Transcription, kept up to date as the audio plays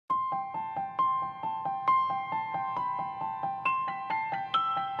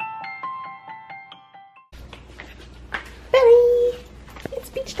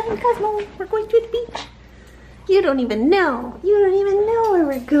on, Cosmo. We're going to the beach. You don't even know. You don't even know where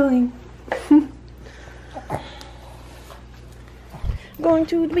we're going. Going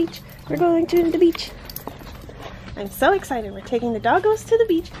to the beach. We're going to the beach. I'm so excited. We're taking the doggos to the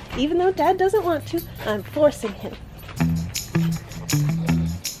beach. Even though Dad doesn't want to, I'm forcing him.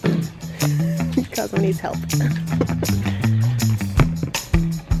 Cosmo needs help.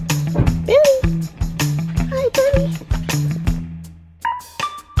 Billy! Hi, Billy!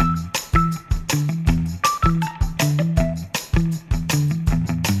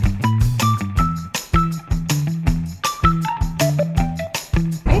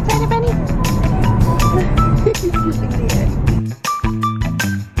 Are you trying to Benny? He's using the air.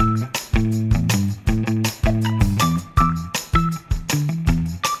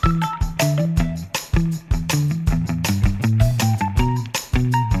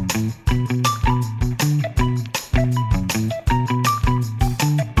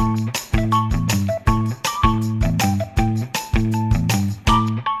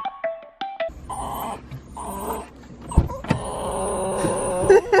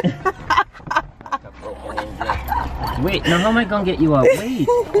 Wait, now how am I gonna get you out? Wait.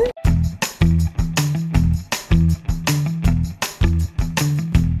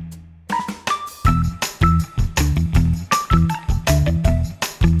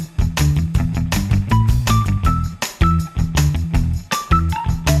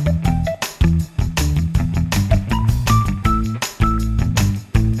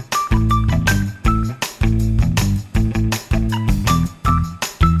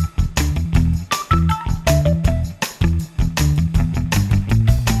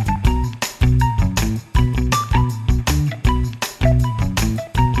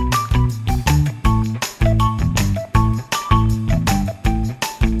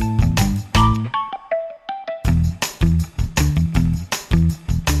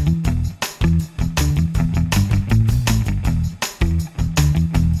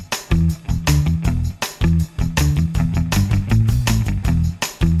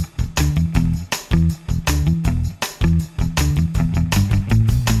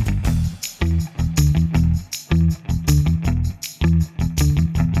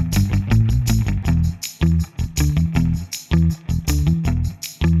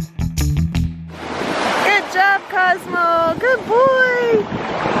 Cosmo, good boy.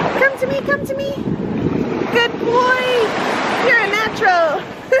 Come to me, come to me. Good boy. You're a natural.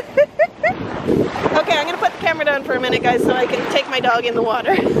 Okay, I'm gonna put the camera down for a minute, guys, so I can take my dog in the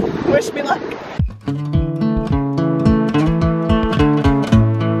water. Wish me luck.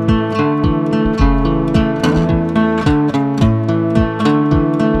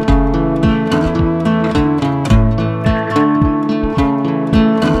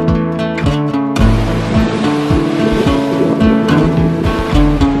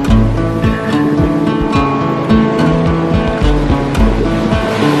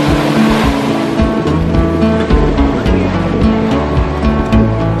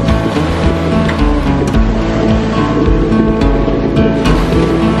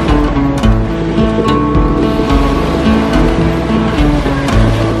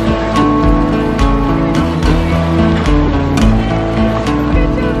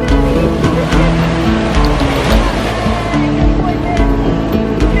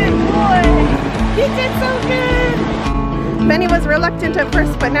 Benny was reluctant at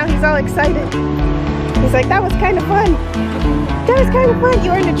first, but now he's all excited. He's like, that was kind of fun. That was kind of fun.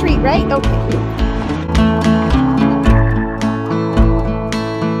 You earned a treat, right? Okay.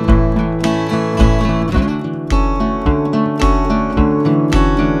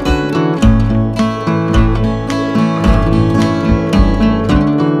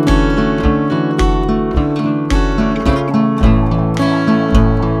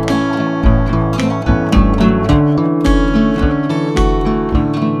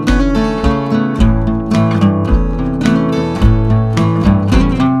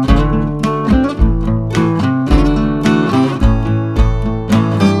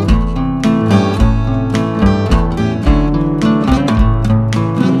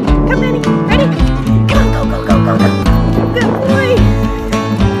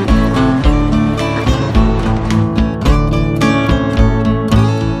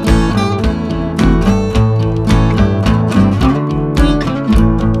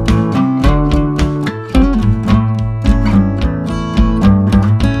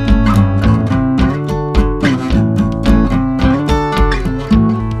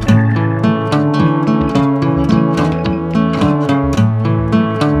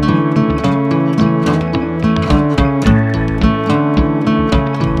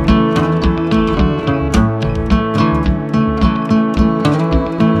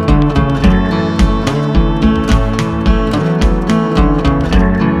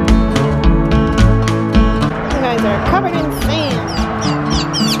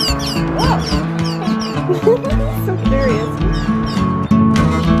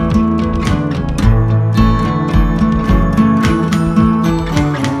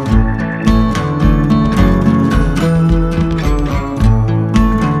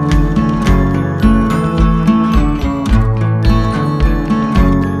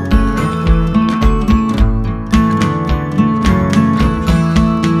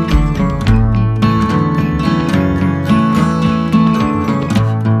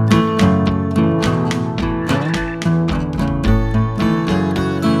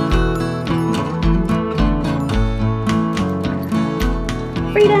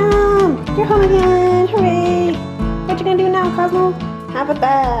 You're home again! Hooray! What you gonna do now, Cosmo? Have a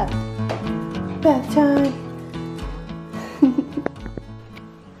bath. Bath time.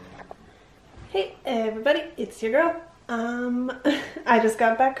 Hey everybody, it's your girl. I just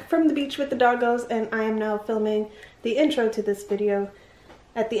got back from the beach with the doggos and I am now filming the intro to this video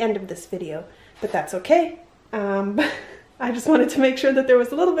at the end of this video, but that's okay. I just wanted to make sure that there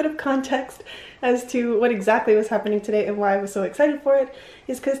was a little bit of context as to what exactly was happening today and why I was so excited for it,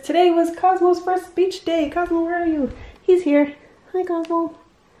 is because today was Cosmo's first beach day. Cosmo, where are you? He's here. Hi, Cosmo.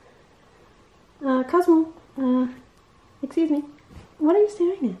 Cosmo, excuse me. What are you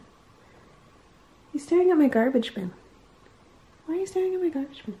staring at? He's staring at my garbage bin. Why are you staring at my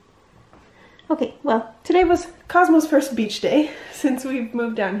garbage bin? Okay, well, today was Cosmo's first beach day since we've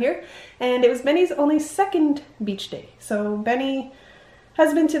moved down here, and it was Benny's only second beach day. So Benny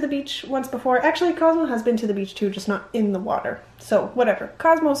has been to the beach once before. Actually, Cosmo has been to the beach too, just not in the water. So whatever.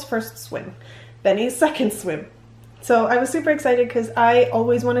 Cosmo's first swim, Benny's second swim. So I was super excited because I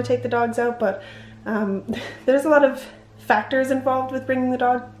always want to take the dogs out, but there's a lot of factors involved with bringing the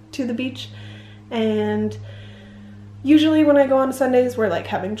dog to the beach, and usually when I go on Sundays, we're like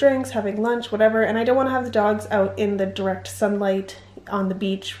having drinks, having lunch, whatever, and I don't want to have the dogs out in the direct sunlight on the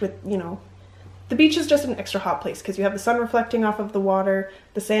beach with, you know, the beach is just an extra hot place because you have the sun reflecting off of the water,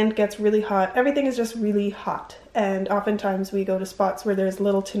 the sand gets really hot, everything is just really hot, and oftentimes we go to spots where there's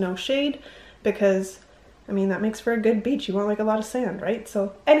little to no shade because, I mean, that makes for a good beach. You want like a lot of sand, right?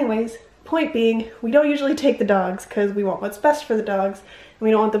 So anyways, point being, we don't usually take the dogs because we want what's best for the dogs and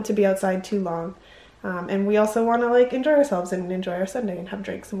we don't want them to be outside too long. And we also want to like enjoy ourselves and enjoy our Sunday and have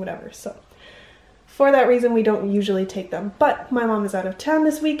drinks and whatever. So for that reason, we don't usually take them. But my mom is out of town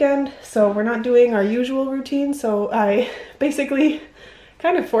this weekend, so we're not doing our usual routine. So I basically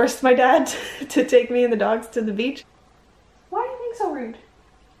kind of forced my dad to take me and the dogs to the beach. Why are you being so rude?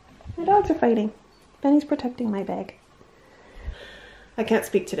 My dogs are fighting. Benny's protecting my bag. I can't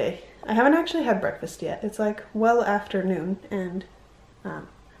speak today. I haven't actually had breakfast yet. It's like well after noon, and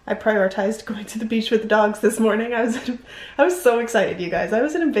I prioritized going to the beach with the dogs this morning. I was so excited, you guys. I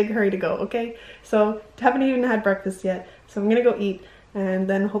was in a big hurry to go, okay? So haven't even had breakfast yet. So I'm gonna go eat and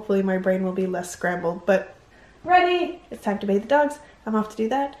then hopefully my brain will be less scrambled. But ready! It's time to bathe the dogs. I'm off to do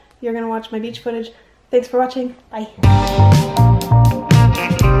that. You're gonna watch my beach footage. Thanks for watching. Bye.